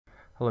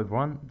Hello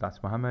everyone,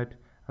 that's Mohammed,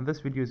 and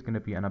this video is going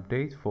to be an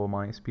update for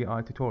my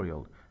SPI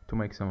tutorial to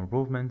make some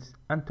improvements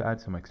and to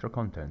add some extra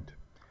content.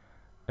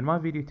 In my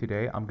video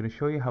today, I'm going to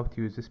show you how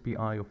to use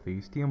SPI of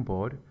the STM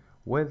board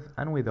with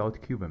and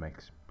without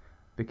CubeMX.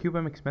 The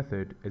CubeMX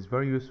method is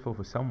very useful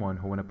for someone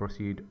who want to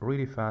proceed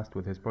really fast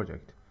with his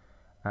project,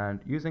 and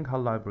using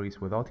HAL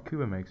libraries without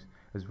CubeMX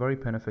is very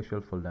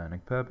beneficial for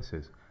learning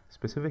purposes,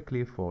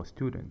 specifically for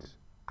students.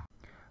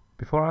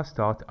 Before I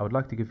start, I would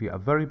like to give you a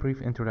very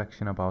brief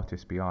introduction about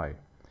SPI,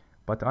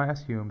 but I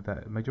assume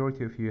that the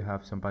majority of you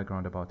have some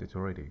background about it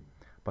already.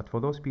 But for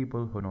those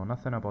people who know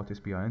nothing about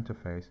SPI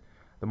interface,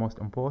 the most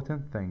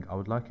important thing I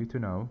would like you to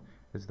know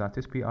is that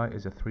SPI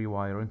is a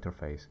 3-wire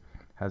interface,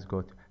 has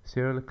got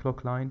serial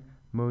clock line,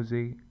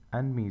 MOSI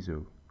and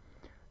MISO.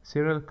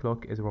 Serial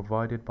clock is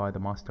provided by the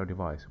master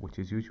device, which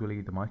is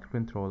usually the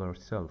microcontroller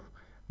itself.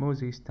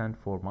 MOSI stands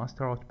for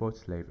master output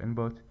slave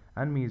input,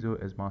 and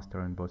MISO is master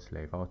input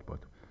slave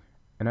output.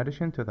 In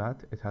addition to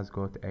that, it has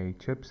got a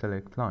chip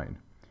select line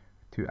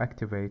to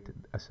activate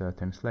a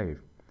certain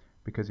slave,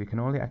 because you can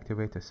only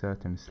activate a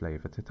certain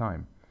slave at a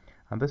time,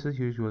 and this is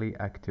usually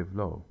active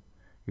low.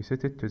 You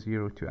set it to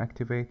 0 to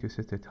activate, you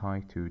set it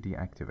high to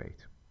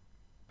deactivate.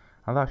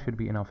 And that should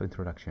be enough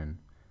introduction.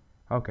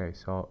 Okay,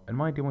 so in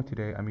my demo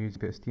today I'm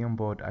using the STM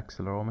board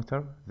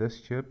accelerometer.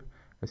 This chip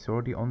is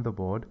already on the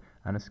board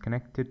and is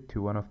connected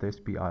to one of the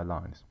SPI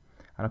lines,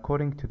 and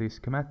according to the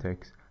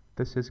schematics,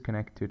 this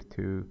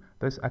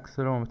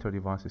accelerometer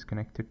device is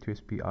connected to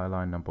SPI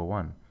line number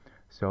 1.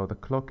 So the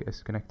clock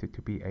is connected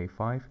to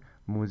PA5,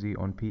 MOSI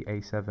on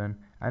PA7,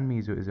 and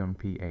MISO is on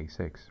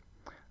PA6.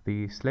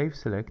 The slave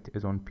select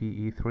is on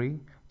PE3,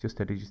 just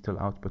a digital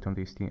output on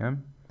the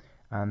STM,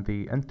 and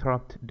the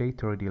interrupt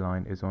data ready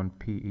line is on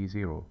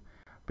PE0,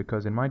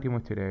 because in my demo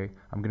today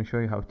I'm going to show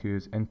you how to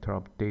use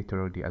interrupt data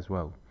ready as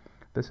well.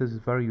 This is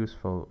very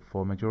useful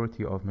for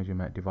majority of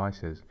measurement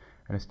devices,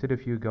 and instead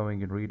of you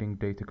going and reading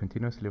data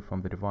continuously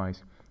from the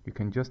device, you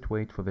can just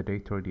wait for the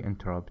data ready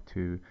interrupt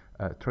to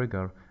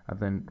trigger and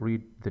then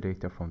read the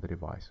data from the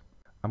device.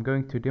 I'm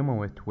going to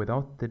demo it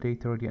without the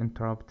data ready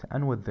interrupt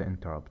and with the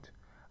interrupt,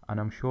 and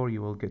I'm sure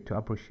you will get to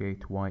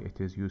appreciate why it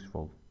is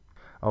useful.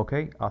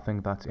 Okay, I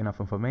think that's enough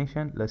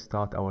information. Let's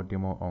start our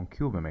demo on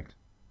CubeMX.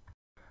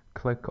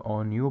 Click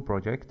on New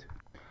Project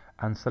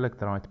and select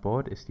the right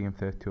board,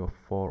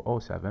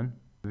 STM32F4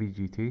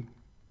 VGT.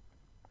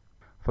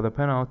 For the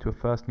pinout, we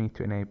first need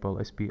to enable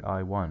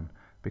SPI1,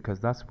 because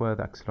that's where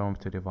the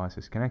accelerometer device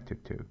is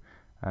connected to.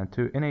 And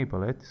to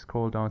enable it,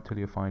 scroll down till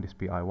you find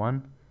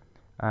SPI1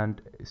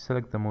 and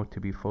select the mode to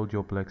be full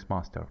duplex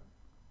master.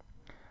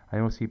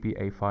 And you'll see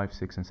PA5,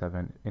 6 and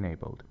 7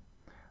 enabled.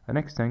 The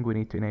next thing, we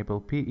need to enable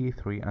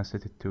PE3 and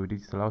set it to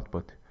digital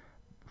output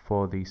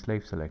for the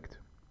slave select.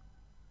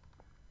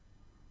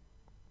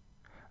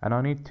 And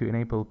I need to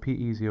enable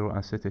PE0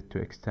 and set it to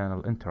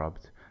external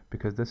interrupt,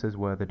 because this is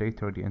where the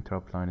data ready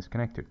interrupt line is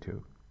connected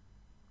to.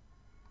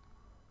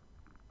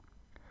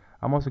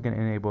 I'm also going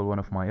to enable one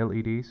of my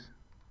LEDs,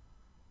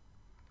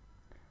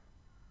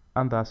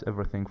 and that's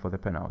everything for the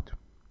pinout.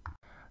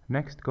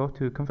 Next, go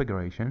to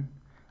configuration,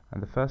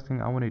 and the first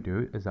thing I want to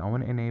do is I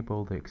want to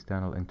enable the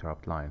external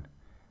interrupt line.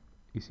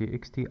 You see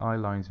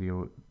XTI line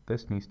 0,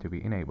 this needs to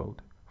be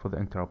enabled for the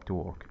interrupt to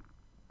work.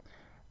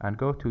 And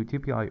go to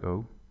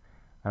GPIO,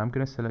 and I'm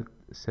going to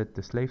set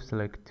the slave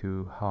select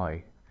to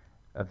high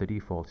at the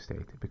default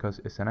state, because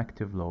it's an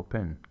active low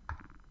pin.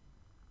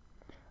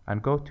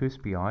 And go to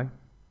SPI.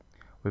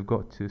 We've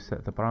got to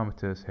set the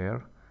parameters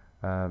here.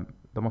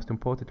 The most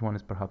important one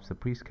is perhaps the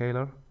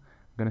prescaler.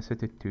 I'm going to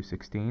set it to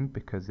 16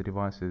 because the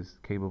device is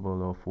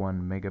capable of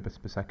 1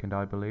 megabits per second,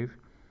 I believe.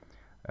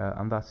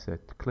 And that's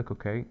it. Click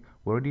OK.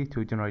 We're ready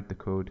to generate the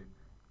code.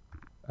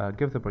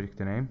 Give the project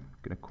a name.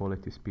 I'm going to call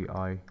it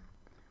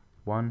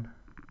SPI1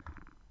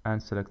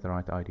 and select the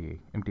right IDE,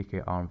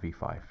 MTK ARM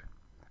v5,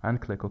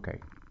 and click OK.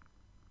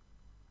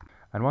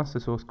 And once the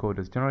source code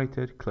is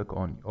generated, click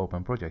on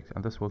Open Project,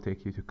 and this will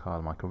take you to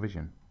Keil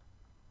Microvision.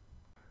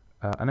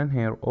 And in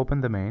here,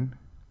 open the main.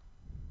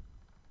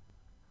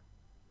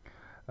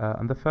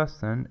 And the first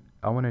thing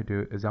I want to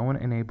do is I want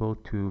to enable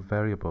two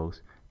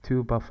variables,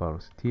 two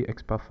buffers,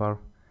 TX buffer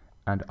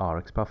and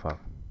RX buffer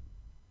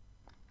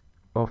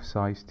of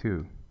size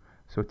 2.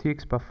 So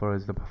TX buffer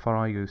is the buffer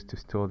I use to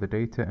store the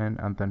data in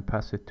and then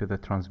pass it to the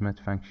transmit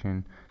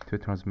function to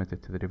transmit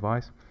it to the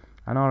device,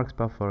 and RX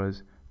buffer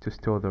is to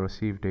store the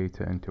received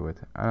data into it,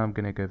 and I'm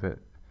going to give it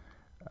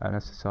an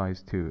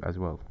size 2 as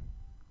well.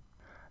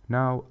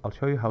 Now I'll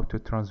show you how to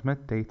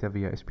transmit data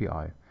via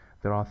SPI.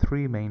 There are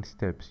 3 main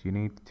steps. You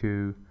need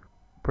to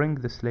bring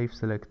the slave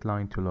select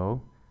line to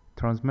low,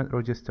 transmit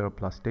register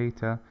plus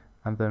data,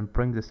 and then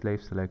bring the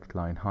slave select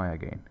line high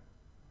again.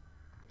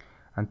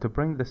 And to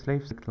bring the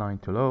slave select line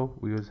to low,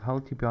 we use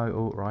HAL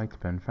GPIO write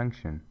pin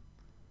function,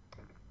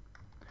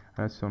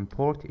 and it's on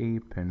port E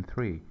pin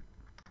 3.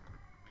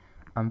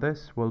 And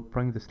this will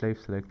bring the slave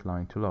select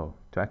line to low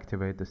to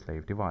activate the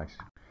slave device.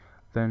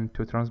 Then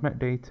to transmit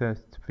data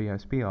via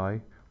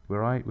SPI,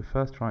 we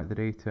first write the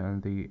data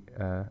in the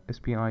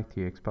SPI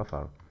TX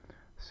buffer.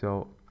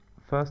 So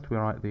First we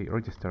write the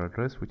register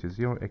address, which is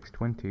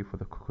 0x20 for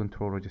the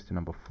control register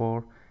number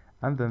 4,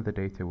 and then the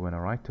data we want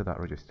to write to that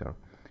register,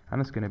 and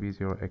it's going to be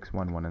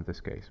 0x11 in this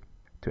case,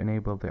 to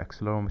enable the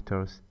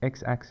accelerometer's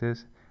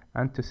x-axis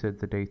and to set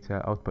the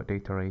data output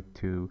data rate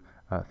to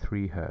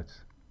 3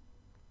 Hz.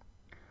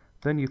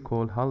 Then you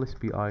call HAL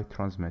SPI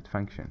transmit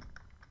function,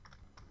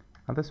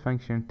 and this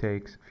function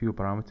takes few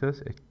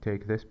parameters. It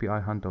takes the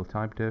SPI handle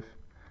type diff,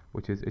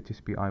 which is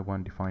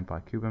HSPI1 defined by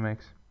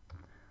CubeMX,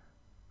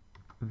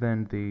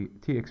 then the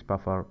TX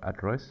buffer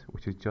address,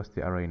 which is just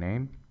the array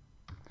name,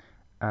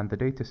 and the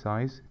data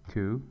size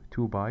 2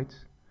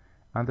 bytes,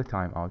 and the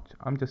timeout.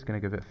 I'm just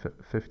going to give it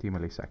 50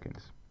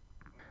 milliseconds.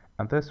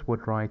 And this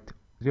would write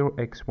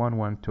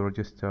 0x11 to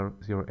register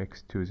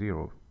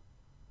 0x20.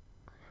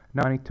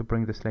 Now I need to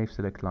bring the slave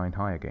select line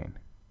high again.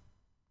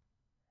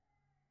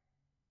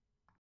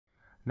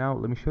 Now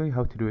let me show you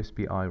how to do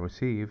SPI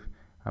receive.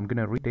 I'm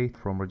going to read data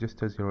from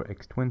register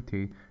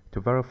 0x20 to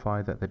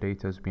verify that the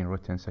data has been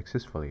written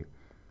successfully.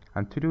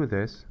 And to do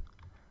this,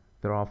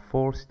 there are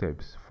 4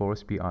 steps for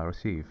SPI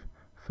receive.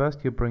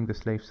 First, you bring the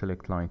slave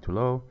select line to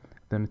low,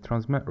 then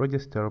transmit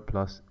register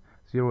plus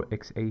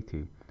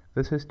 0x80.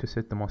 This is to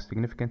set the most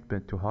significant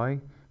bit to high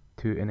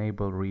to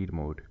enable read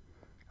mode.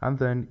 And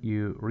then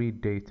you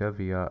read data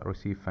via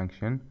receive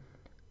function,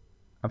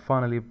 and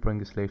finally bring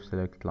the slave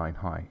select line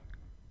high.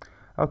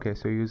 Okay,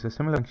 so use a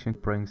similar function to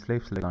bring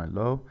slave select line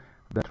low,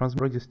 then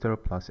transmit register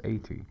plus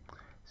 80.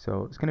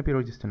 So it's going to be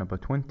register number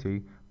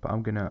 20, but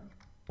I'm going to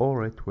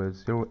OR it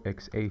with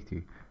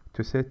 0x80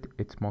 to set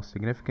its most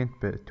significant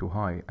bit to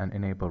high and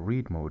enable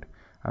read mode,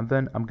 and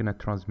then I'm going to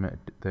transmit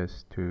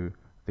this to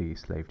the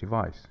slave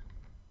device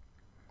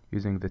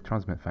using the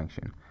transmit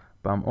function,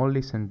 but I'm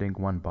only sending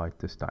 1 byte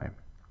this time,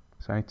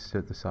 so I need to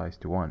set the size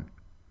to 1.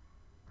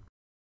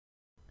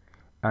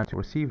 And to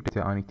receive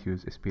data I need to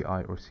use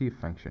SPI receive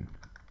function,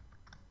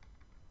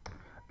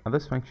 and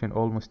this function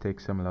almost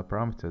takes similar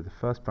parameters. The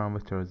first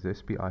parameter is the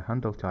SPI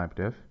handle type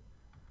diff,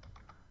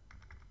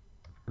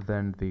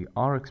 then the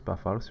RX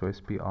buffer, so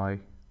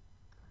SPI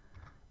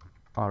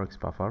RX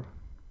buffer,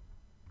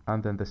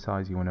 and then the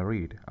size you want to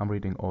read. I'm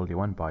reading only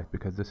 1 byte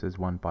because this is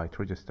 1 byte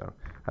register.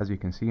 As you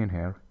can see in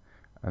here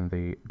in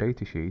the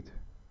datasheet,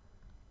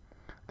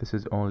 this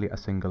is only a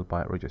single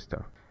byte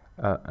register.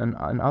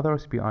 In other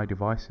SPI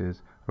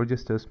devices,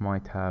 registers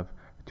might have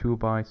 2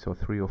 bytes or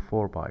 3 or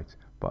 4 bytes,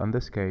 but in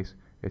this case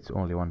it's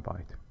only 1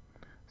 byte.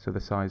 So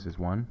the size is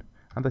 1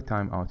 and the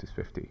timeout is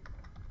 50.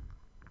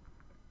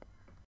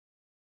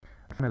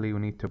 Finally, we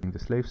need to bring the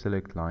slave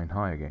select line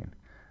high again.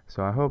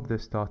 So I hope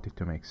this started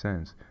to make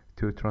sense.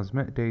 To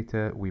transmit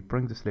data, we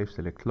bring the slave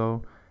select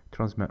low,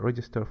 transmit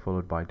register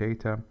followed by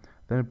data,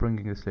 then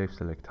bringing the slave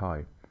select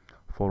high.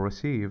 For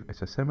receive,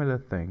 it's a similar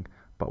thing,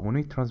 but when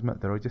we transmit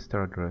the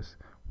register address,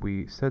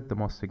 we set the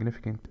most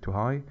significant to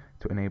high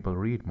to enable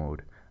read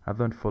mode, and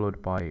then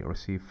followed by a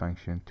receive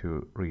function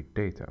to read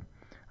data,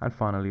 and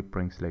finally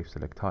bring slave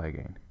select high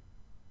again.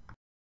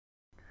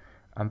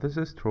 And this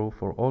is true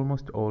for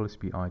almost all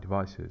SPI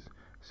devices.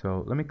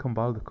 So let me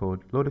compile the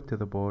code, load it to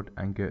the board,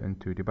 and get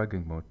into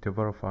debugging mode to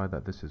verify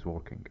that this is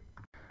working.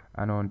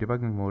 And on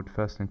debugging mode,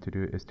 first thing to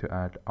do is to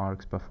add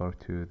RX buffer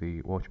to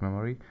the watch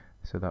memory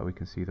so that we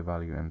can see the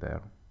value in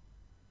there.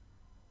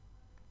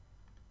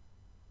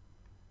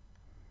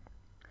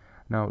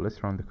 Now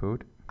let's run the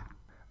code.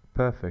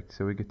 Perfect,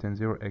 so we get in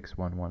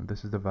 0x11.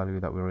 This is the value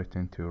that we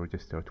written to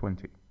register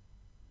 20,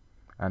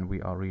 and we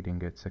are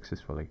reading it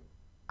successfully.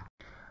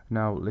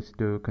 Now let's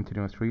do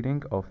continuous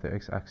reading of the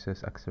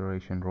x-axis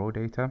acceleration raw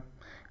data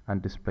and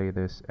display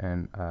this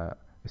in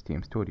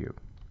STM Studio.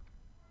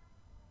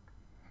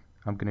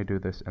 I'm going to do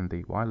this in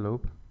the while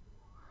loop,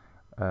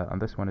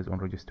 and this one is on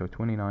register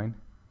 29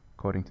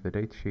 according to the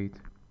datasheet,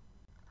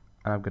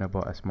 and I'm going to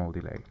put a small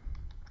delay.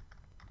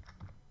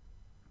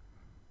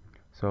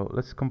 So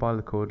let's compile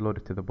the code, load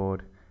it to the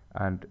board,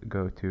 and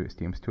go to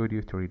STM Studio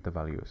to read the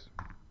values.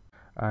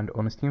 And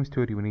on STM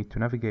Studio we need to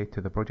navigate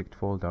to the project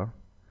folder,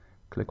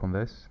 click on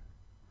this,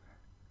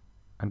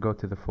 and go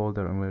to the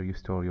folder and where you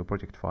store your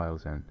project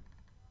files in.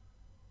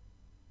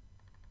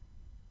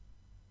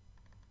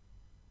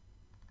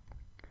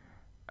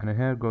 And in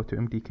here go to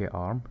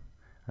mdk-arm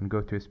and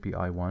go to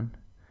SPI1,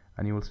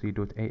 and you will see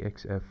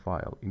 .axf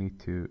file. You need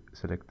to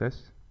select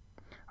this,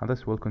 and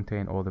this will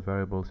contain all the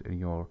variables in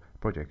your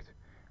project.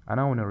 And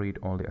I want to read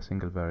only a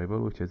single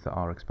variable, which is the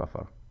RX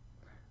buffer.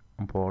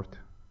 Import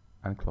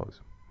and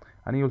close,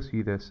 and you'll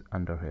see this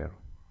under here.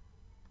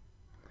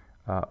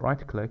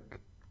 Right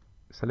click,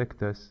 select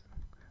this,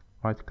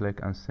 right click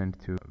and send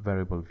to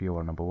variable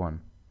viewer number 1,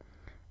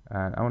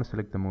 and I want to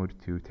select the mode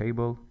to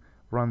table,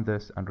 run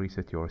this and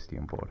reset your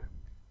STM board,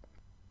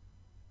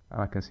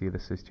 and I can see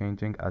this is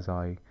changing as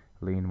I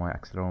lean my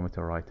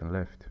accelerometer right and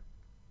left.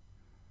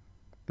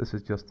 This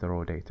is just the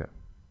raw data.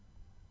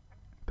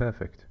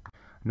 Perfect.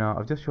 Now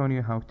I've just shown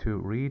you how to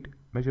read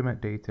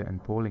measurement data in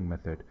polling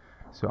method.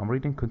 So I'm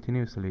reading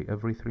continuously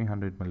every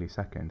 300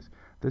 milliseconds.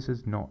 This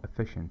is not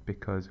efficient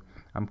because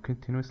I'm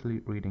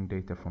continuously reading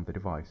data from the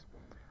device.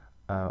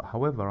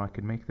 However, I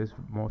can make this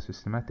more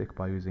systematic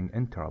by using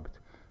interrupt.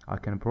 I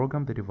can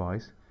program the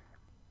device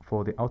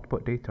for the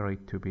output data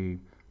rate to be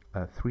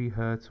 3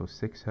 Hz or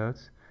 6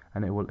 Hz,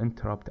 and it will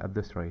interrupt at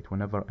this rate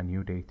whenever a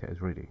new data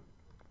is ready.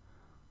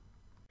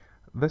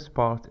 This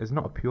part is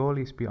not a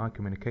purely SPI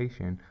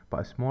communication, but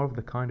it's more of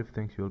the kind of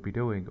things you'll be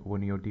doing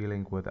when you're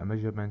dealing with a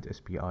measurement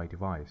SPI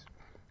device.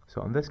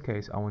 So in this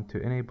case, I want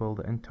to enable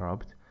the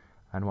interrupt,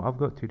 and what I've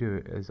got to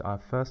do is I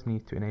first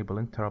need to enable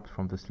interrupts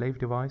from the slave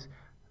device,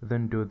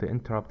 then do the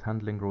interrupt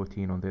handling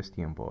routine on the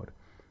STM board.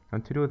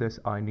 And to do this,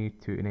 I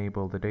need to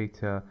enable the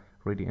data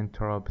ready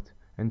interrupt,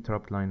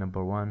 interrupt line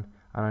number 1,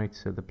 and I need to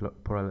set the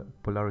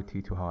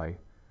polarity to high.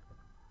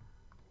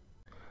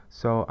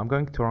 So I'm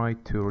going to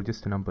write to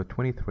register number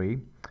 23,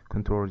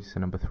 control register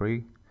number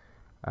 3,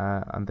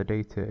 and the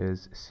data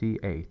is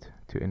C8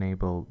 to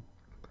enable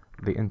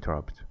the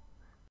interrupt.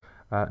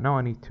 Now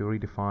I need to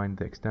redefine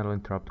the external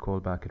interrupt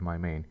callback in my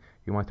main.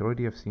 You might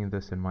already have seen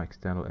this in my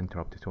external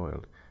interrupt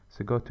tutorial.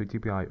 So go to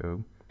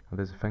GPIO, and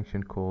there's a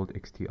function called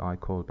XTI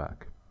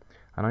callback.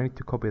 And I need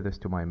to copy this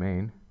to my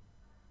main,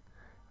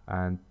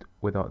 and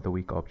without the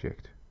weak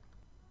object.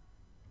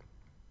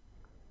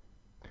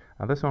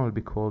 And this one will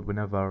be called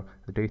whenever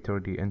the data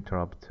ready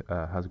interrupt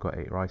has got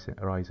a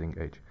rising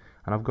edge.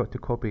 And I've got to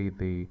copy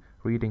the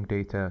reading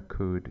data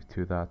code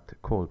to that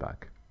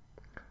callback.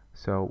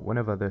 So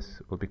whenever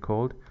this will be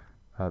called,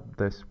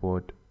 this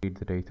would read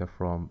the data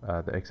from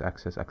the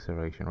x-axis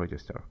acceleration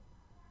register.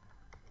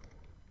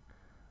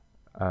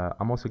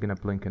 I'm also going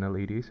to blink an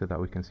LED so that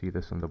we can see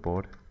this on the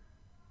board.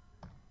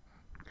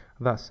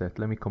 That's it.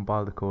 Let me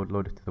compile the code,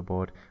 load it to the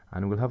board,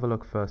 and we'll have a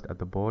look first at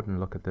the board and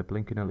look at the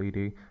blinking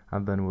LED,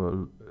 and then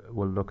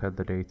we'll look at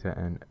the data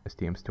in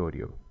STM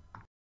Studio.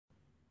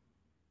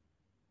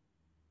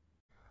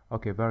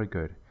 Okay, very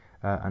good.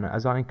 And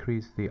as I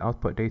increase the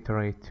output data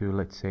rate to,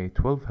 let's say,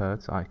 12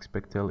 Hz, I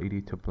expect the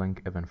LED to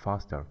blink even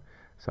faster.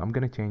 So I'm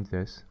going to change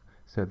this,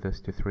 set this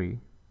to 3,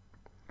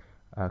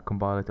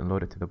 compile it and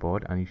load it to the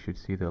board, and you should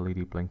see the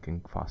LED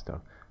blinking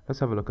faster. Let's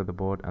have a look at the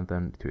board and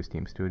then to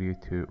STM Studio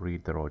to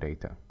read the raw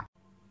data.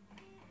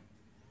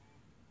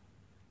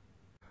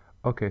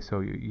 Okay, so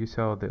you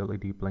saw the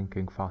LED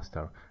blinking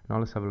faster. Now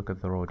let's have a look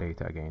at the raw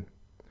data again.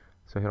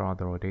 So here are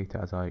the raw data.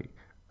 As I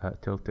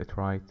tilt it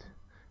right,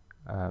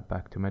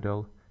 back to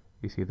middle,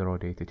 you see the raw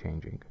data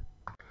changing.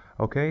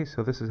 Okay,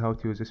 so this is how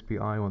to use SPI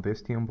on the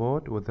STM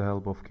board with the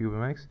help of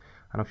CubeMX,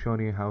 and I've shown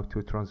you how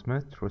to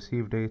transmit,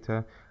 receive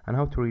data, and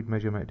how to read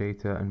measurement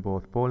data in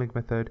both polling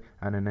method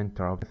and an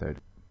interrupt method.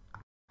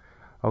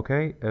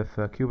 Okay, if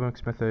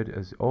CubeMX method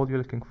is all you're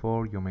looking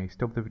for, you may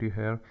stop the video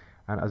here.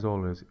 And as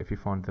always, if you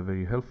found the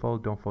video helpful,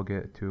 don't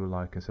forget to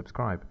like and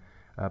subscribe.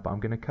 But I'm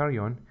going to carry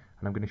on,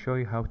 and I'm going to show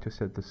you how to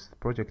set this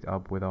project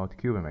up without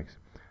CubeMX.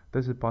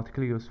 This is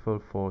particularly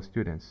useful for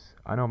students.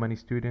 I know many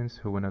students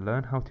who want to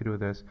learn how to do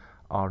this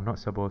are not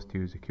supposed to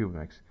use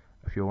CubeMX.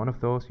 If you're one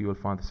of those, you will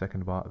find the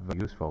second part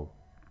very useful.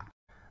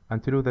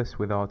 And to do this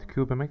without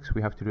CubeMX,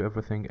 we have to do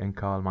everything in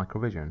CAL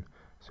Microvision.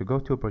 So go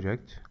to a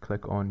project,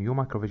 click on New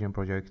Microvision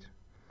Project.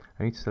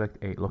 I need to select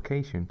a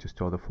location to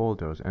store the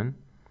folders in.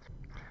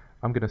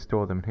 I'm going to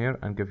store them here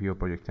and give you a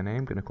project name.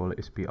 I'm going to call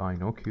it SPI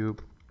No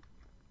Cube,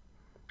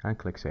 and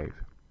click Save.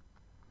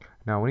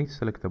 Now we need to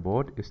select the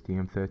board,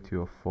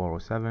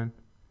 STM32F4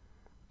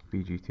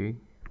 BGT,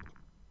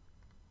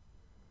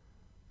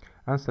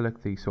 and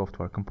select the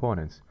software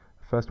components.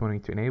 First one we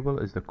need to enable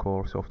is the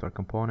core software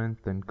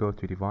component, then go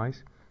to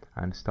Device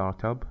and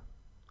Startup,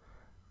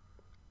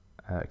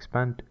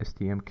 expand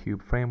STM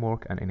Cube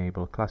Framework and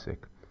enable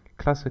Classic.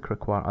 Classic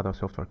require other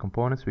software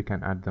components. We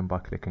can add them by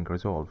clicking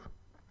Resolve.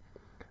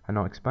 And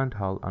now expand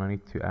HAL, and I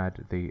need to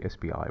add the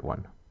SPI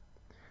one.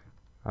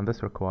 And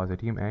this requires a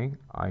DMA.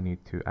 I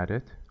need to add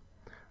it.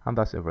 And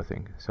that's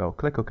everything. So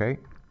click OK.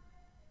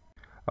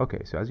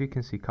 Okay, so as you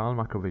can see, CAL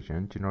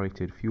Microvision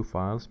generated few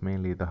files,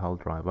 mainly the HAL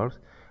drivers,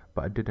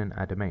 but it didn't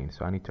add a main,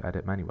 so I need to add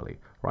it manually.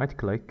 Right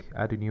click,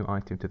 add a new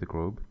item to the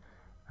group,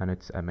 and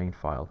it's a main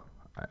file.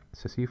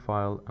 It's a C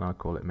file, and I'll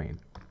call it main.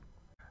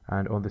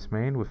 And on this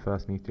main, we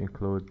first need to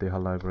include the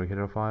HAL library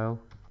header file,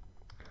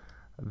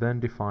 then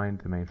define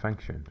the main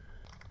function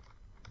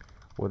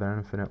with an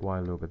infinite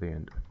while loop at the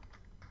end.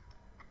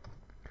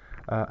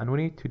 And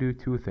we need to do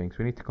two things.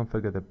 We need to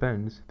configure the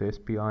pins, the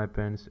SPI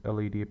pins,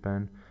 LED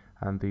pin,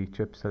 and the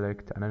chip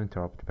select and an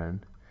interrupt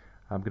pin.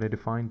 I'm going to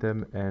define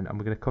them, and I'm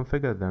going to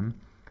configure them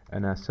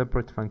in a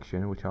separate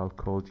function which I'll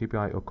call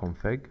GPIO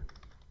config.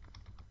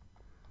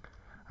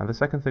 And the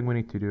second thing we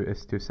need to do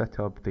is to set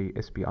up the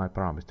SPI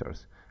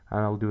parameters, and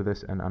I'll do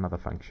this in another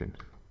function.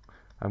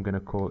 I'm going to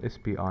call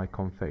SPI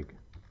config.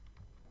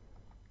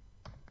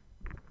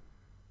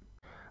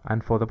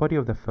 And for the body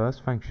of the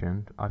first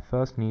function, I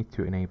first need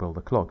to enable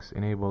the clocks.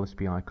 Enable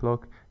SPI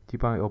clock,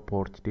 GPIO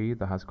port D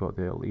that has got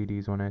the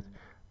LEDs on it,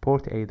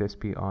 port A the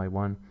SPI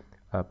one,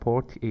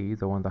 port E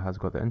the one that has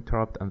got the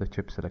interrupt and the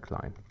chip select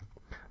line.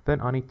 Then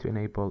I need to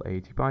enable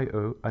a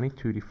GPIO. I need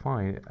to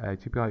define a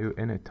GPIO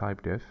init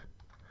type diff.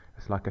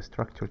 It's like a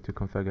structure to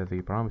configure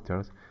the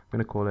parameters. I'm going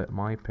to call it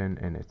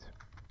myPinInit.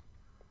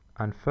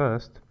 And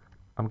first,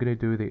 I'm going to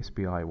do the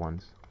SPI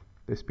ones,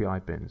 the SPI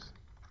pins.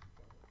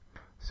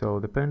 So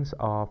the pins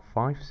are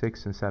 5,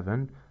 6 and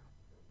 7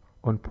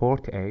 on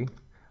port A.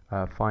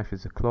 5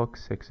 is the clock,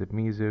 6 is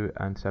MISO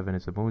and 7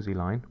 is the MOSI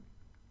line.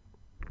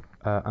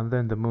 And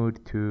then the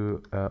mode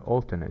to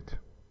alternate,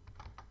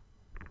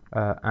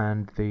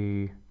 and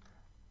the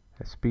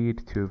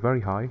speed to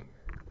very high,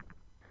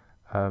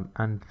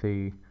 and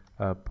the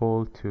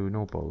pole to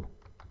no pole.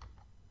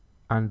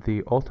 And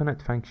the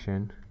alternate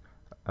function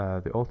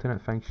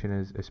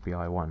is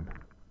SPI1.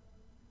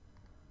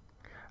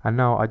 And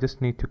now I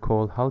just need to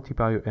call HAL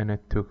TPIO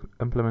init to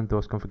implement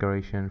those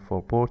configurations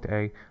for port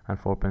A and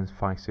for pins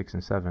 5, 6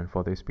 and 7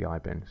 for the SPI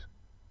pins.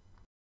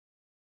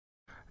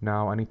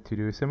 Now I need to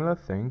do a similar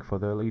thing for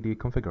the LED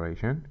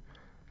configuration.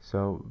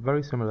 So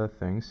very similar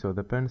things. So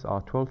the pins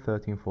are 12,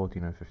 13,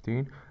 14 and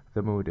 15.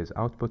 The mode is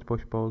output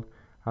push pull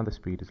and the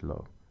speed is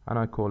low. And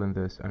I call in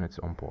this and it's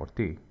on port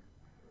D.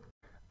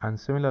 And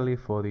similarly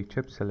for the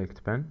chip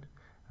select pin,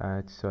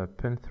 it's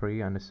pin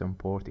 3 and it's on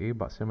port E,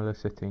 but similar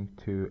setting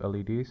to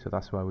LED, so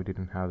that's why we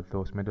didn't have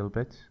those middle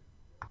bits.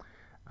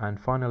 And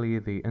finally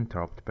the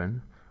interrupt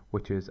pin,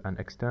 which is an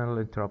external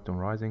interrupt on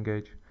rising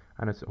edge,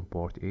 and it's on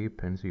port E,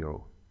 pin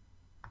 0.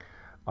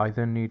 I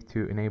then need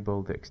to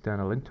enable the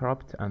external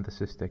interrupt and the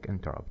SysTick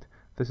interrupt.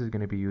 This is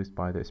going to be used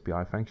by the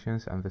SPI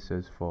functions, and this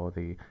is for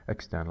the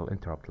external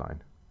interrupt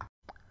line.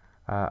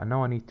 And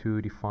now I need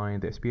to define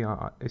the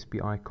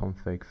SPI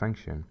config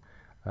function.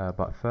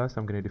 But first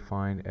I'm going to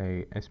define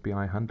a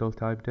SPI handle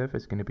type div.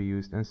 It's going to be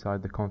used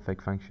inside the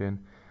config function,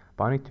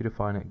 but I need to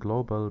define it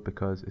global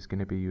because it's going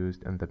to be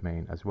used in the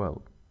main as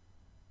well.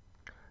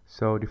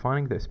 So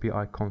defining the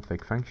SPI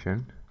config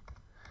function,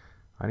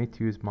 I need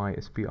to use my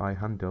SPI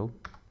handle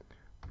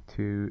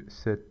to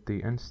set the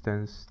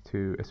instance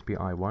to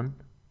SPI1,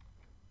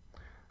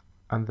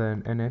 and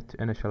then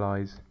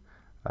initialize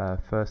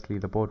firstly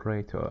the baud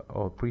rate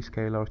or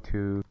prescaler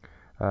to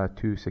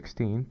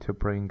 216 to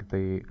bring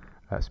the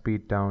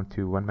speed down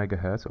to 1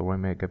 megahertz or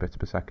 1 megabits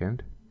per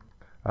second,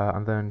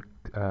 and then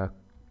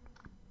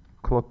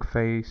clock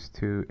phase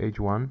to edge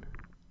 1,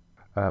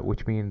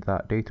 which means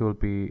that data will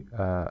be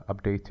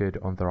updated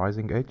on the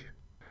rising edge,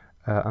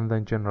 and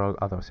then general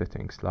other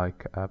settings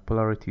like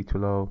polarity to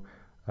low,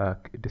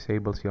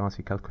 disable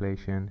CRC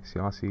calculation,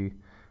 CRC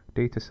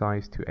data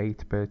size to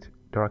 8-bit,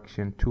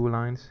 direction 2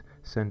 lines,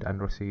 send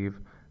and receive.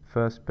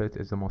 First bit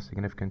is the most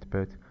significant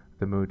bit,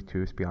 the mode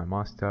to SPI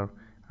master,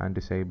 and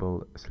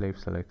disable slave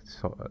select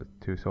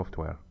to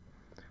software.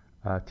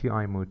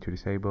 TI mode to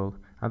disable,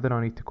 and then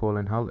I need to call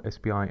in HAL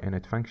SPI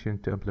init function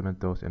to implement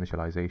those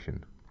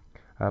initialization,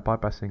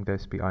 bypassing the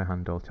SPI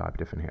handle type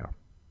diff in here.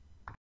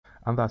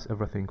 And that's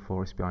everything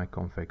for SPI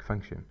config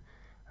function.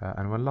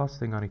 And one last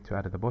thing I need to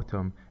add at the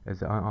bottom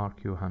is the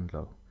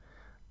QHandle.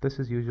 This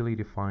is usually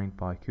defined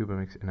by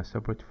CubeMX in a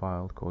separate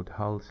file called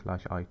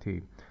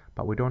HAL/IT,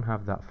 but we don't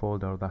have that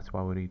folder, that's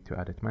why we need to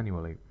add it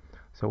manually.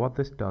 So what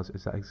this does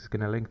is that it's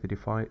going to link the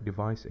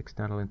device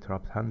external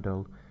interrupt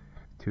handle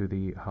to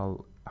the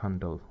HAL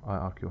handle,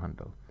 IRQ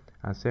handle,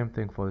 and same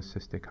thing for the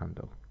SysTick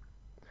handle.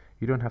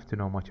 You don't have to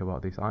know much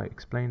about this, I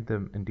explained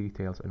them in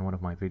details in one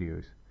of my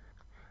videos.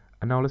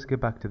 And now let's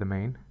get back to the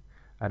main,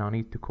 and I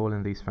need to call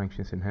in these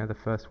functions in here. The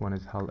first one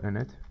is HAL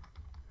init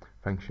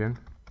function,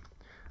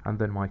 and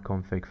then my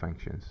config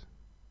functions.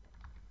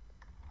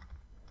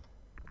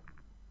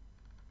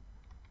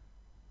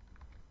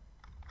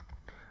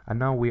 And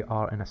now we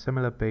are in a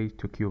similar page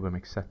to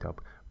CubeMX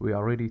setup. We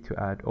are ready to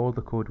add all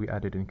the code we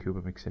added in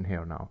CubeMX in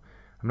here now.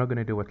 I'm not going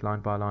to do it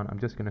line by line, I'm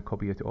just going to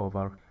copy it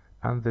over,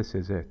 and this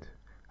is it.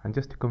 And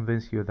just to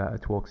convince you that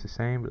it works the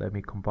same, let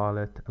me compile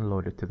it and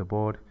load it to the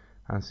board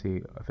and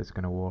see if it's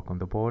going to work on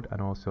the board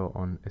and also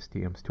on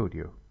STM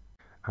Studio.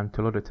 And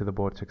to load it to the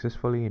board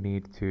successfully, you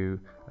need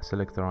to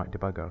select the right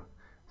debugger.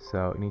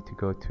 So you need to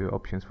go to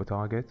options for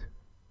target,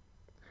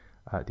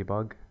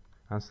 debug,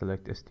 and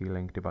select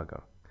ST-Link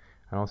debugger.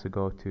 And also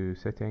go to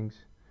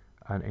settings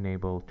and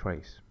enable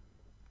trace.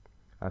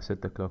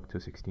 Set the clock to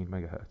 16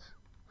 megahertz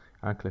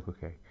and click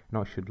OK.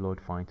 Now it should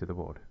load fine to the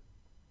board.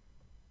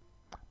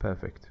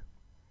 Perfect.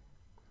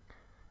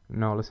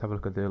 Now let's have a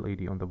look at the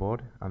LED on the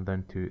board and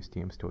then to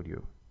STM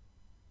Studio.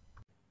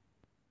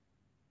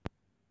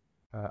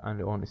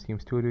 And on STM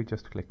Studio,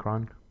 just click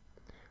run,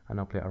 and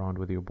now play around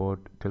with your board,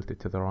 tilt it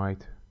to the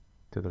right,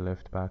 to the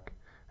left, back,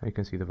 and you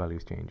can see the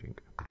values changing.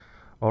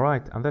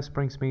 Alright, and this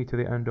brings me to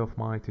the end of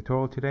my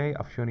tutorial today.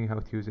 I've shown you how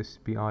to use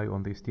SPI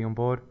on the STM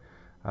board.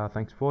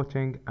 Thanks for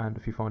watching, and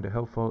if you found it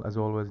helpful, as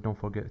always, don't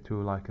forget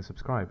to like and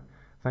subscribe.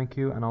 Thank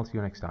you, and I'll see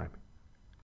you next time.